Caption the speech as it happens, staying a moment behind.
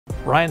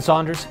Ryan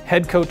Saunders,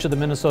 head coach of the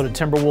Minnesota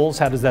Timberwolves.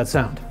 How does that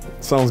sound?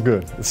 Sounds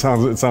good. It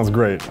sounds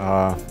great.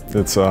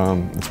 It's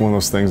one of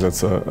those things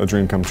that's a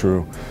dream come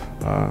true.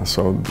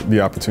 So the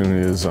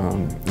opportunity is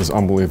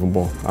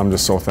unbelievable. I'm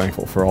just so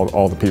thankful for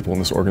all the people in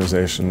this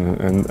organization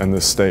and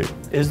this state.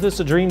 Is this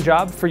a dream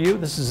job for you?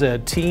 This is a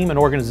team, an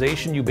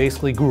organization you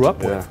basically grew up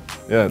with.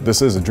 Yeah,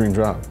 this is a dream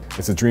job.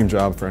 It's a dream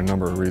job for a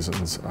number of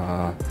reasons.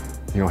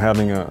 You know,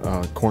 having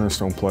a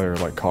cornerstone player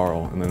like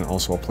Carl, and then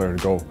also a player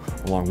to go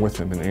along with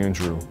him, and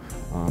Andrew,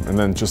 and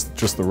then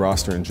just the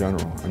roster in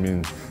general. I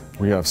mean,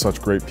 we have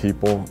such great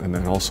people, and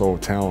then also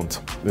talent.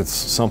 It's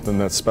something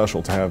that's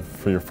special to have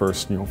for your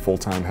first,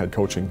 full-time head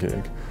coaching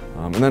gig.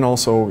 And then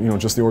also,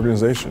 just the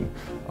organization.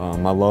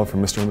 My love for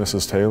Mr. and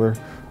Mrs. Taylor,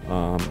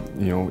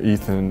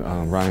 Ethan,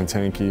 Ryan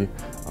Tanke,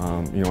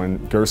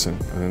 and Gerson,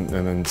 and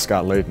then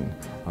Scott Layden.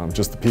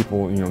 Just the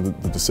people,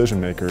 the decision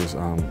makers.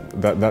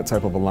 That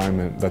type of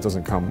alignment that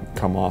doesn't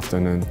come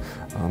often, and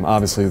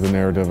obviously the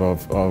narrative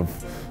of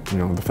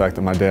the fact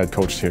that my dad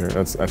coached here.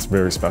 That's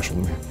very special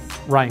to me.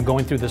 Ryan,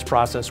 going through this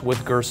process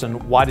with Gerson,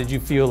 why did you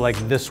feel like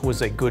this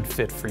was a good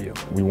fit for you?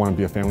 We want to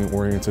be a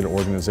family-oriented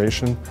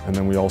organization, and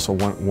then we also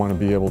want to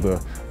be able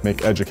to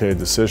make educated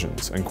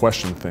decisions and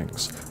question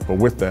things. But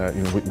with that,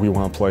 we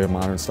want to play a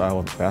modern style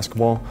of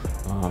basketball.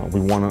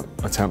 We want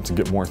to attempt to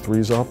get more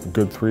threes up,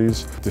 good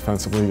threes.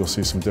 Defensively, you'll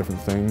see some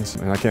different things,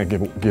 and I can't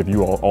give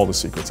you all the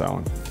secrets,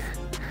 Alan.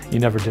 You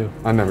never do.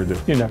 I never do.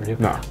 You never do.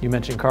 No. You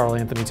mentioned Karl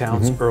Anthony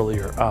Towns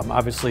earlier.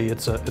 Obviously,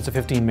 it's a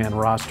 15-man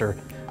roster.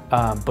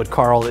 But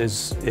Karl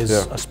is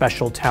a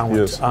special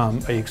talent.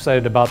 Are you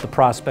excited about the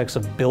prospects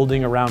of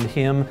building around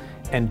him?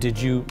 And did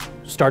you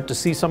start to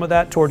see some of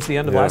that towards the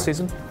end of last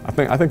season? I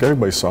think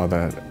everybody saw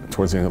that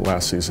towards the end of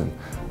last season.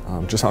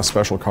 Just how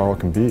special Karl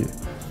can be,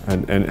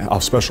 and how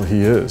special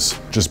he is.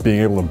 Just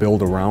being able to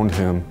build around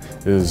him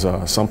is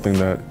something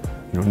that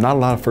not a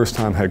lot of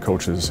first-time head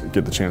coaches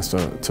get the chance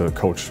to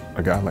coach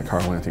a guy like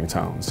Karl Anthony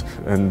Towns.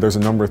 And there's a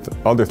number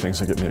of other things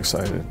that get me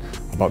excited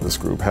about this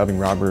group. Having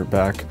Robert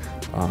back,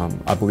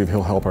 I believe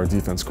he'll help our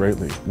defense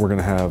greatly. We're going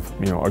to have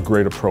a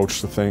great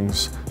approach to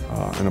things,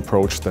 an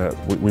approach that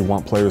we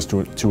want players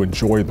to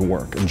enjoy the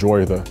work,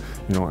 enjoy the,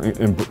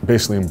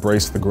 basically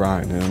embrace the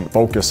grind and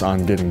focus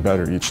on getting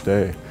better each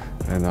day.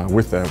 And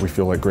with that, we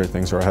feel like great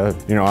things are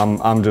ahead.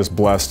 I'm just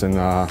blessed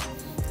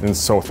and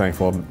so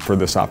thankful for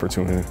this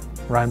opportunity.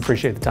 Ryan,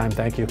 appreciate the time.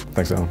 Thank you.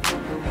 Thanks, Alan.